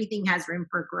revisions, everything has room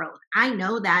for growth. I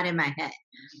know that in my head,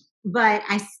 but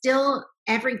I still,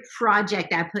 every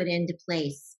project I put into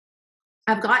place,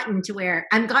 I've gotten to where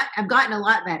I've gotten a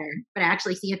lot better, but I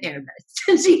actually see a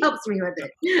therapist. She helps me with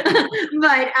it.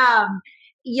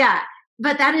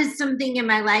 But that is something in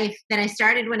my life that I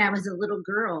started when I was a little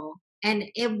girl. And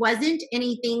it wasn't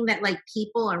anything that like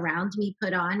people around me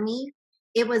put on me.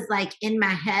 It was like in my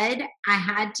head, I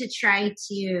had to try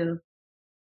to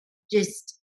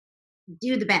just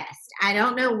do the best. I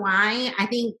don't know why. I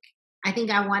think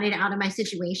I wanted out of my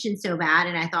situation so bad,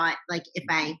 and I thought like if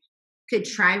I could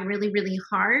try really really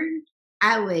hard,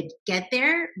 I would get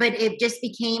there. But it just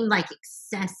became like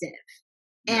excessive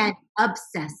Yeah. and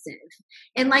obsessive.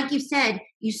 And like you said,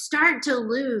 you start to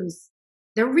lose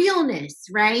the realness,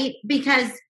 right?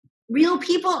 Because real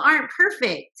people aren't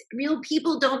perfect. Real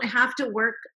people don't have to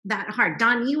work that hard.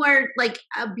 Don, you are like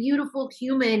a beautiful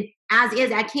human as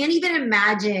is. I can't even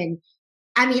imagine.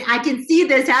 I mean, I can see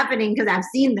this happening because I've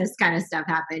seen this kind of stuff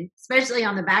happen, especially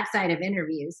on the backside of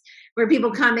interviews where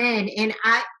people come in and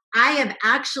I have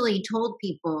actually told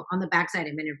people on the backside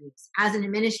of interviews as an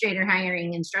administrator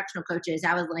hiring instructional coaches,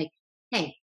 I was like,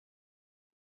 hey,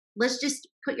 let's just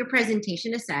put your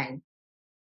presentation aside.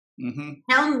 Mm-hmm.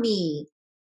 Tell me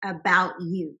about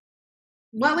you.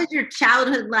 What was your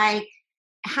childhood like?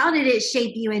 How did it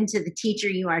shape you into the teacher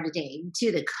you are today,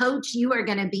 to the coach you are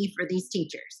going to be for these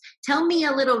teachers? Tell me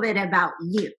a little bit about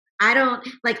you. I don't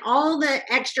like all the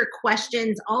extra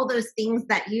questions, all those things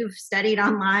that you've studied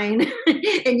online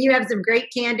and you have some great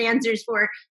canned answers for.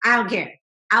 I don't care.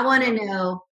 I want to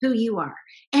know who you are.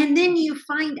 And then you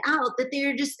find out that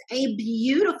they're just a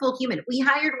beautiful human. We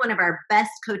hired one of our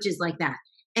best coaches like that.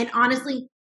 And honestly,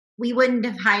 we wouldn't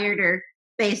have hired her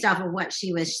based off of what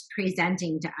she was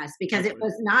presenting to us because it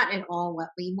was not at all what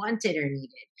we wanted or needed.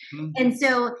 Mm-hmm. And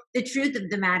so the truth of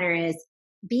the matter is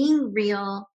being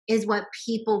real is what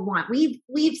people want.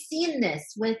 We've seen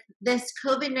this with this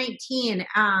COVID-19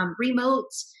 remote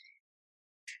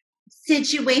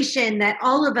situation that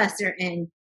all of us are in.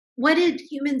 What did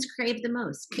humans crave the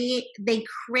most? They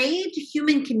craved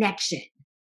human connection.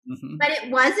 Mm-hmm. But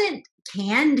it wasn't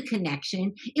canned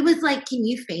connection. It was like, can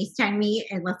you FaceTime me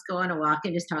and let's go on a walk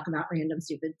and just talk about random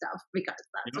stupid stuff because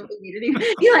that's what we need to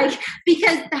do. You like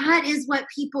because that is what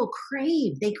people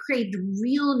crave. They craved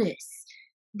realness.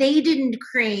 They didn't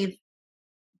crave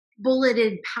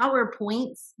bulleted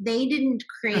PowerPoints. They didn't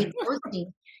crave those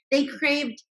things. They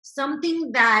craved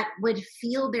something that would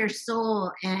feel their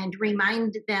soul and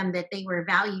remind them that they were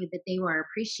valued, that they were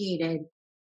appreciated.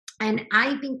 And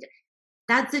I think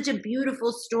that's such a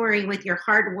beautiful story with your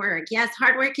hard work. Yes,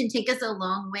 hard work can take us a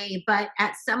long way, but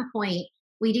at some point,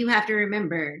 we do have to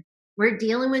remember we're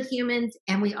dealing with humans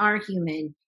and we are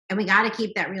human, and we got to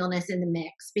keep that realness in the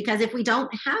mix because if we don't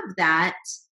have that,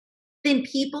 then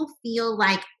people feel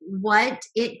like what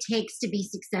it takes to be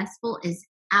successful is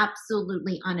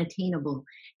absolutely unattainable.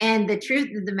 And the truth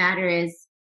of the matter is,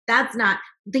 that's not.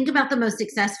 Think about the most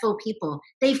successful people.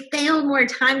 They failed more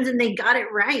times than they got it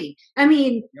right. I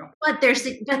mean, but they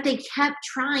kept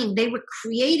trying. They were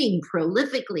creating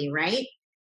prolifically, right?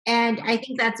 And I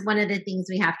think that's one of the things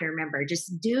we have to remember.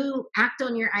 Just act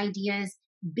on your ideas,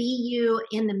 be you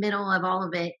in the middle of all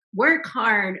of it. Work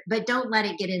hard, but don't let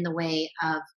it get in the way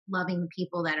of loving the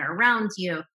people that are around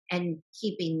you and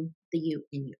keeping the you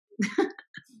in you.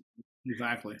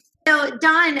 Exactly. So,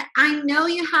 Don, I know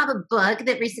you have a book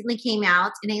that recently came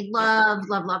out, and I love,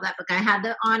 love, love that book. I had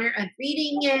the honor of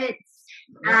reading it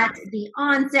at the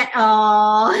onset.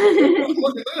 Oh,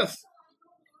 look at this.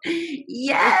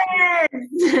 Yes.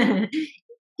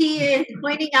 He is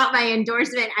pointing out my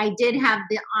endorsement. I did have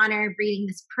the honor of reading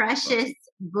this precious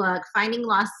book, Finding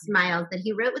Lost Smiles, that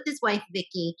he wrote with his wife,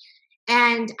 Vicki.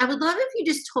 And I would love if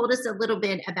you just told us a little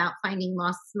bit about Finding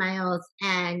Lost Smiles.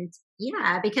 And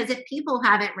yeah, because if people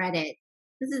haven't read it,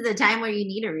 this is the time where you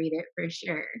need to read it for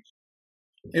sure.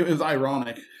 It was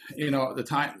ironic, at the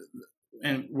time,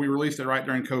 and we released it right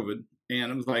during COVID.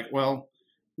 And it was like, well,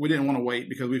 we didn't want to wait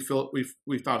because we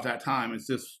thought at that time it's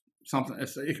just something.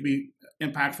 It could be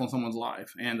impactful in someone's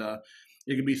life, and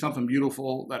it could be something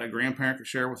beautiful that a grandparent could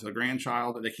share with a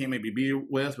grandchild that they can't maybe be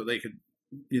with, but they could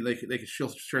still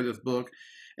share this book,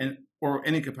 and or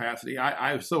any capacity.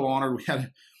 I was so honored. We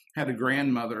had a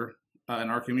grandmother in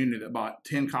our community that bought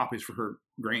 10 copies for her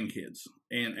grandkids,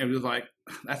 and it was like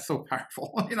that's so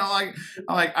powerful. And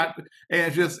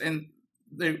it's just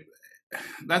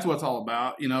that's what it's all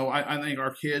about. I think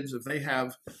our kids, if they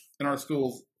have in our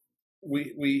schools,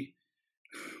 we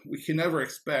can never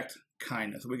expect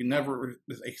kindness. We can never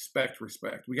expect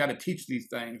respect. We got to teach these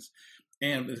things,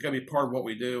 and it's got to be part of what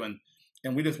we do.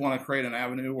 And we just want to create an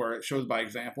avenue where it shows by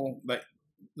example that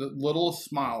the littlest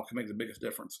smile can make the biggest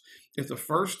difference. It's the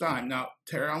first time. Now,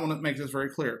 Terry, I want to make this very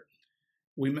clear.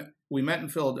 We met in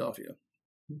Philadelphia,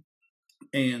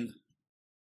 and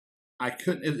I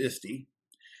couldn't at ISTE,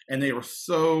 and they were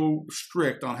so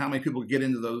strict on how many people get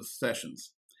into those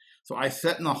sessions. So I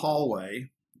sat in the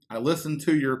hallway. I listened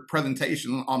to your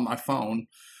presentation on my phone,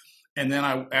 and then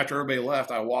after everybody left,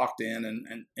 I walked in,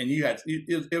 and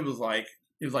it was like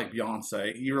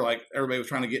Beyonce. You were like everybody was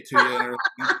trying to get to you.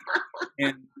 And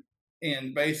and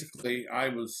and basically I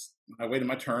waited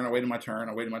my turn,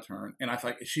 and I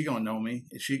thought, is she gonna know me?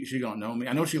 Is she gonna know me?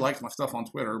 I know she likes my stuff on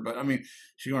Twitter, but I mean,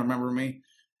 she gonna remember me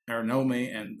or know me?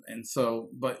 And so,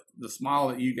 but the smile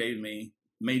that you gave me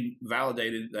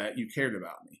validated that you cared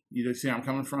about me. You see where I'm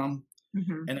coming from?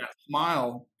 Mm-hmm. And that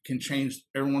smile can change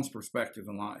everyone's perspective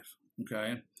in life.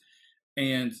 Okay,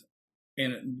 and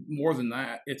more than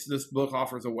that, this book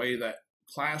offers a way that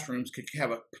classrooms could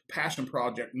have a passion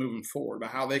project moving forward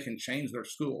about how they can change their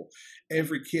school.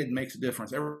 Every kid makes a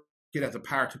difference. Every kid has the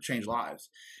power to change lives.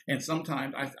 And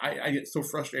sometimes I get so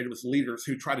frustrated with leaders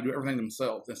who try to do everything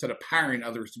themselves instead of empowering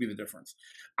others to be the difference.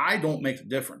 I don't make the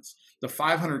difference. The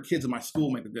 500 kids in my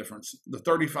school make the difference. The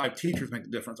 35 teachers make the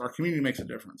difference. Our community makes a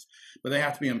difference. But they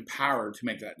have to be empowered to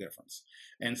make that difference.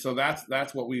 And so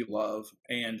that's what we love.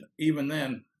 And even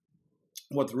then,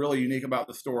 what's really unique about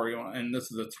the story, and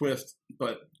this is a twist,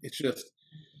 but it's just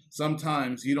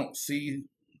sometimes you don't see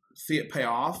it pay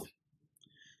off,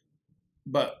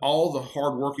 but all the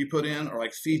hard work you put in are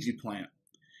like seeds you plant,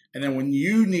 and then when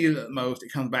you need it the most,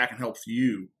 it comes back and helps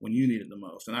you when you need it the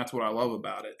most, and that's what I love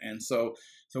about it. And so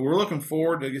we're looking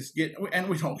forward to just and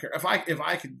we don't care if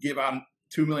I could give out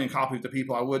 2 million copies to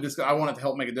people, I would. I want it to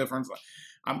help make a difference.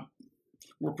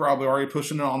 We're probably already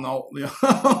pushing it on but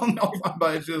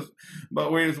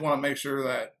we just want to make sure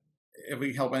that if we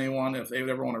can help anyone, if they would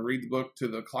ever want to read the book to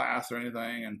the class or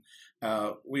anything, and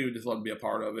we would just love to be a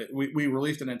part of it. We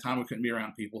released it in time we couldn't be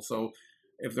around people, so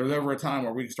if there's ever a time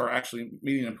where we can start actually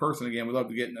meeting in person again, we'd love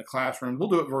to get in the classroom. We'll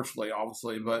do it virtually,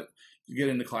 obviously, but to get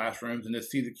into classrooms and just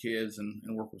see the kids and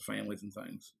work with families and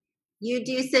things. You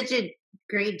do such a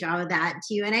great job of that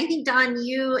too. And I think, Don,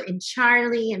 you and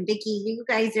Charlie and Vicky, you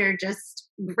guys are just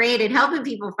great at helping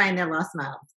people find their lost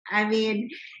smiles. I mean,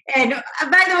 and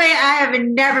by the way, I have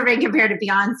never been compared to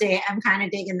Beyonce. I'm kind of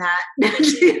digging that.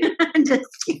 Just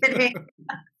kidding.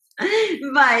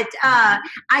 But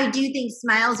I do think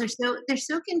smiles are they're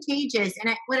so contagious.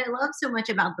 And what I love so much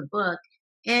about the book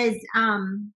is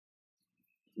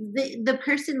the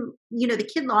person, the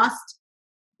kid lost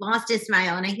his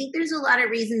smile. And I think there's a lot of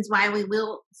reasons why we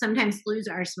will sometimes lose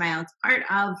our smile. It's part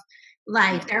of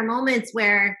life. There are moments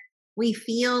where we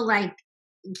feel like,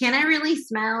 can I really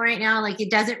smile right now? Like,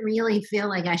 it doesn't really feel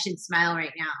like I should smile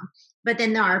right now. But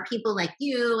then there are people like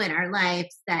you in our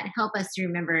lives that help us to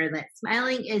remember that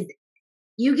smiling is,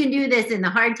 you can do this in the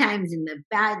hard times, in the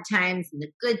bad times, in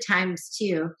the good times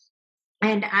too.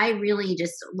 And I really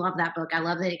just love that book. I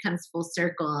love that it comes full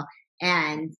circle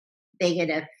and they get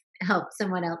to help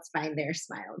someone else find their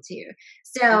smile too.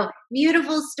 So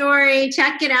beautiful story.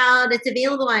 Check it out. It's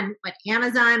available on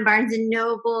Amazon, Barnes and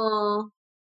Noble.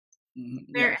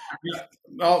 Yeah.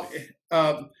 Well,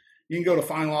 you can go to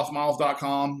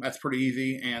findlostsmiles.com. That's pretty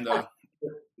easy. And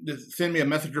just send me a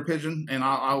messenger pigeon and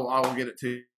I will get it to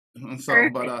you. And so,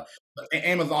 but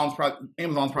Amazon's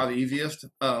probably the easiest.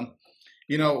 One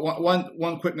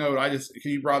quick note.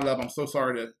 You brought it up. I'm so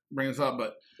sorry to bring this up,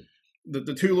 but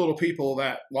the two little people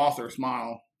that lost their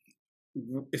smile,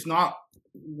 it's not,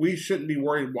 we shouldn't be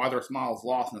worried why their smile is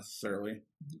lost necessarily.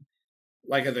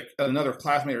 Like as another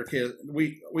classmate or kid,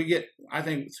 we get, I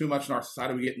think, too much in our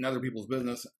society, we get in other people's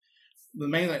business. The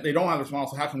main thing, they don't have their smile,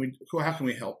 so how can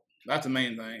we help? That's the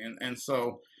main thing. And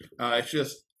so it's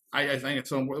just, I think it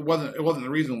wasn't the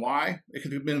reason why. It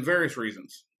could have been various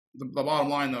reasons. The bottom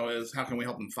line though is, how can we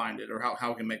help them find it, or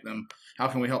how can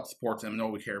we help support them, know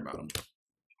we care about them?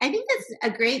 I think that's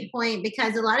a great point,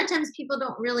 because a lot of times people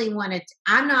don't really want to.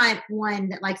 I'm not one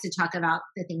that likes to talk about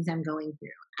the things I'm going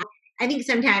through. I think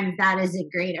sometimes that is a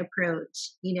great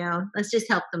approach. Let's just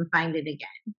help them find it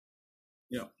again.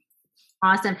 Yeah.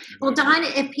 Awesome. Well, Don,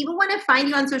 if people want to find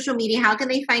you on social media, how can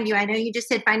they find you? I know you just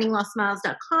said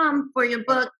findinglostsmiles.com for your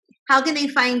book. How can they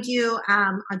find you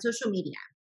on social media?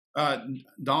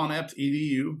 Don Epps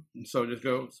EDU. And so just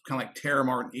go, it's kind of like Tara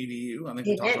Martin EDU. I think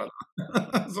we talked about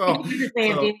that. So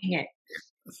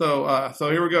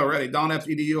here we go. Ready? Don Epps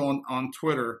EDU on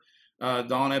Twitter.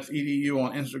 Don Epps EDU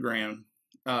on Instagram.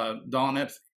 Don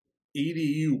Epps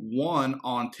EDU1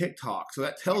 on TikTok. So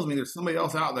that tells me there's somebody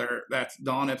else out there that's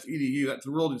Don Epps EDU. That's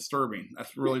really disturbing. I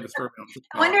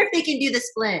wonder if they can do the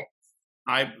split.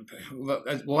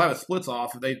 We'll have a splits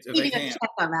off if they can. Check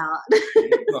them out.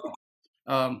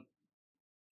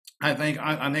 I think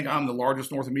I'm the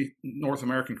largest North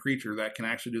American creature that can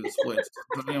actually do the splits.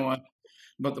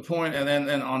 But the point, and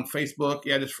then on Facebook,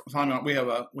 just find out we have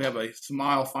a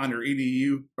Smile Finder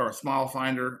EDU or Smile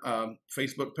Finder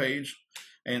Facebook page,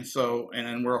 and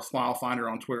then we're a Smile Finder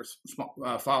on Twitter,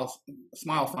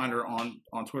 Smile Finder on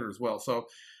Twitter as well. So,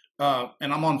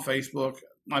 and I'm on Facebook.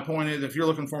 my point is, if you're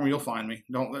looking for me, you'll find me.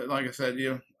 Don't, like I said,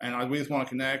 we just want to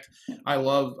connect. I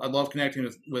love connecting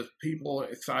with people.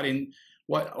 Exciting.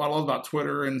 What I love about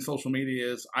Twitter and social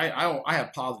media is I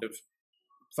have positive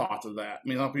thoughts of that. I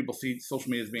mean, a lot of people see social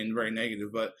media as being very negative,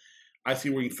 but I see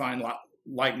where you can find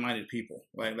like-minded people.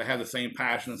 Like they have the same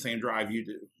passion, the same drive you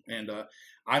do. And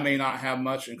I may not have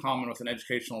much in common with an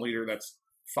educational leader that's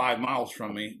 5 miles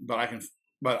from me, but I can.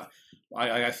 But like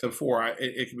I said before,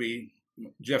 it could be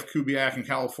Jeff Kubiak in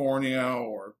California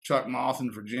or Chuck Moss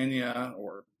in Virginia,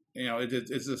 or it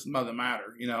just doesn't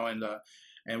matter,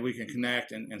 and we can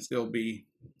connect and still be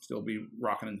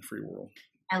rocking in the free world.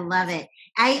 I love it.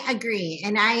 I agree.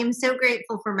 And I am so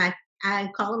grateful for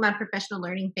I call them my professional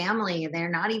learning family. They're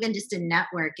not even just a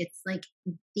network. It's like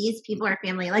these people are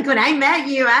family. Like when I met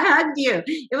you, I hugged you.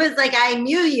 It was like I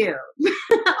knew you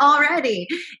already.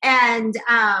 And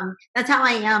that's how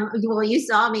I am. Well, you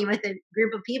saw me with a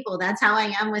group of people. That's how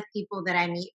I am with people that I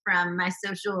meet from my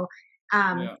social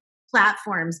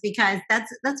platforms, because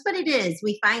that's what it is.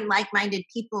 We find like-minded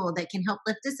people that can help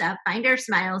lift us up, find our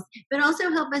smiles, but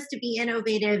also help us to be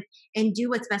innovative and do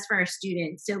what's best for our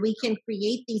students. So we can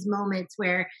create these moments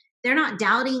where they're not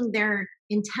doubting their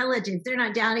intelligence, they're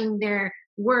not doubting their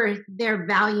worth, their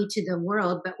value to the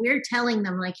world, but we're telling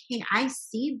them like, hey, I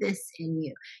see this in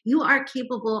you. You are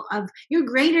capable of, you're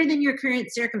greater than your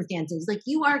current circumstances. Like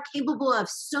you are capable of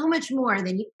so much more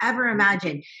than you ever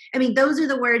imagined. I mean, those are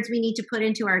the words we need to put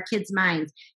into our kids'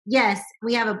 minds. Yes,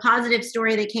 we have a positive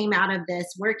story that came out of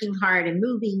this, working hard and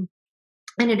moving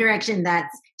in a direction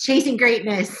that's chasing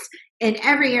greatness in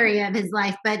every area of his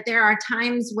life. But there are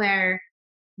times where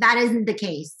that isn't the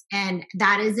case, and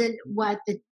that isn't what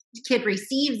the kid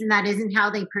receives, and that isn't how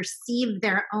they perceive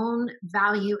their own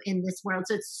value in this world.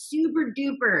 So it's super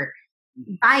duper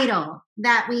vital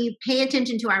that we pay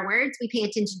attention to our words, we pay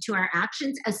attention to our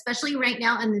actions, especially right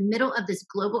now in the middle of this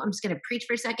global, I'm just going to preach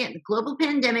for a second, the global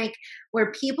pandemic,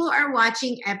 where people are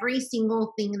watching every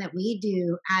single thing that we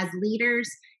do as leaders,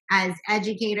 as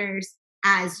educators,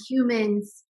 as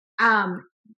humans.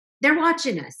 They're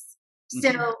watching us.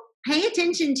 So pay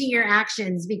attention to your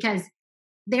actions, because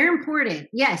they're important.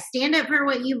 Yes, stand up for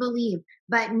what you believe,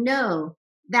 but know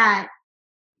that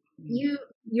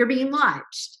you're being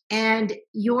watched, and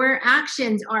your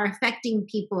actions are affecting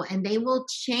people, and they will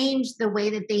change the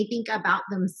way that they think about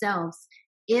themselves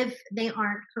if they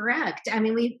aren't correct. I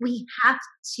mean, we have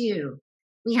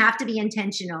to be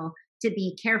intentional, to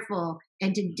be careful,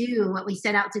 and to do what we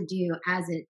set out to do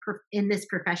in this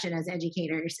profession as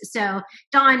educators. So,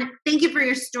 Dawn, thank you for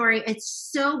your story.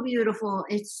 It's so beautiful.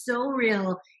 It's so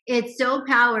real. It's so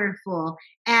powerful.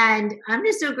 And I'm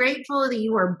just so grateful that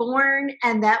you were born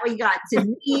and that we got to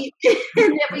meet.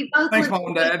 And that we both Thanks, Mom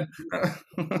and Dad.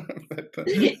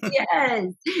 Yes.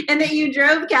 And that you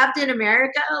drove Captain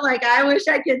America. Like, I wish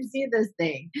I could see this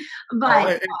thing.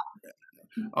 But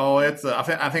it's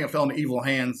I think it fell into evil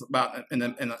hands about in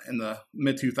the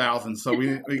mid 2000s. So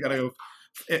we got to go.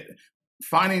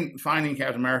 Finding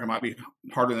Captain America might be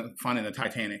harder than finding the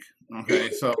Titanic. Okay,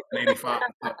 so in '85,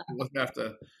 we'll have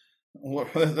to.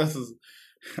 This is,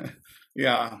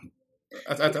 yeah.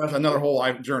 That's another whole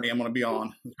life journey I'm going to be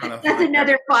on. That's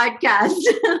another podcast.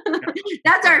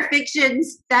 That's our fiction.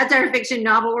 That's our fiction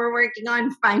novel we're working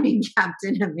on, Finding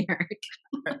Captain America.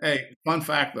 Hey, fun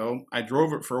fact though, I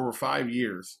drove it for over 5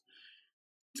 years.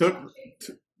 Took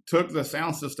the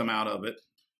sound system out of it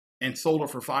and sold it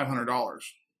for $500.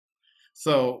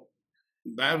 So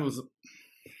that was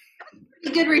a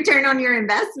good return on your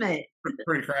investment.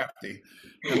 Pretty crafty,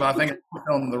 but I think it's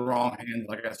on the wrong hand,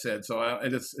 like I said. So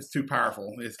it's too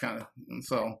powerful. It's kind of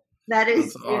so. That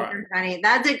is super funny.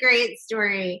 That's a great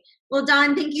story. Well,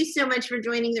 Dawn, thank you so much for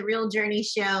joining the Real Journey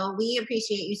Show. We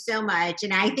appreciate you so much,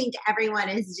 and I think everyone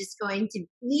is just going to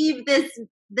leave this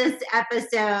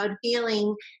episode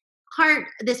feeling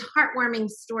this heartwarming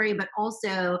story, but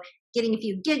also getting a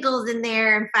few giggles in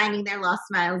there and finding their lost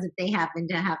smiles if they happen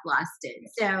to have lost it.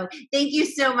 So thank you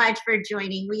so much for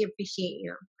joining. We appreciate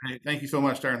you. Hey, thank you so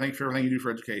much, Darren. Thanks for everything you do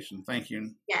for education. Thank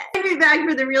you. Yeah. I'll be back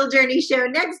for the Real Journey Show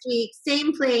next week.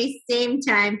 Same place, same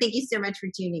time. Thank you so much for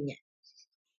tuning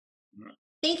in. Right.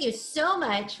 Thank you so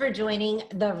much for joining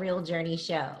the Real Journey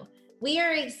Show. We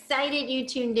are excited you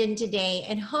tuned in today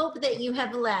and hope that you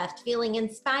have left feeling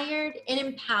inspired and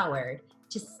empowered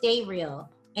to stay real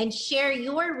and share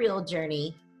your real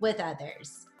journey with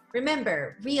others.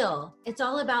 Remember, real, it's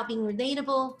all about being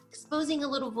relatable, exposing a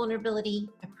little vulnerability,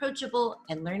 approachable,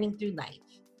 and learning through life.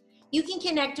 You can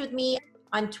connect with me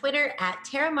on Twitter at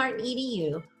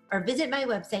TaraMartinEDU or visit my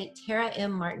website,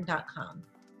 tarammartin.com.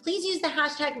 Please use the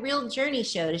hashtag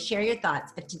RealJourneyShow to share your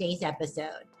thoughts of today's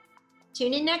episode.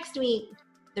 Tune in next week.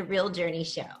 The Real Journey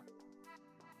Show.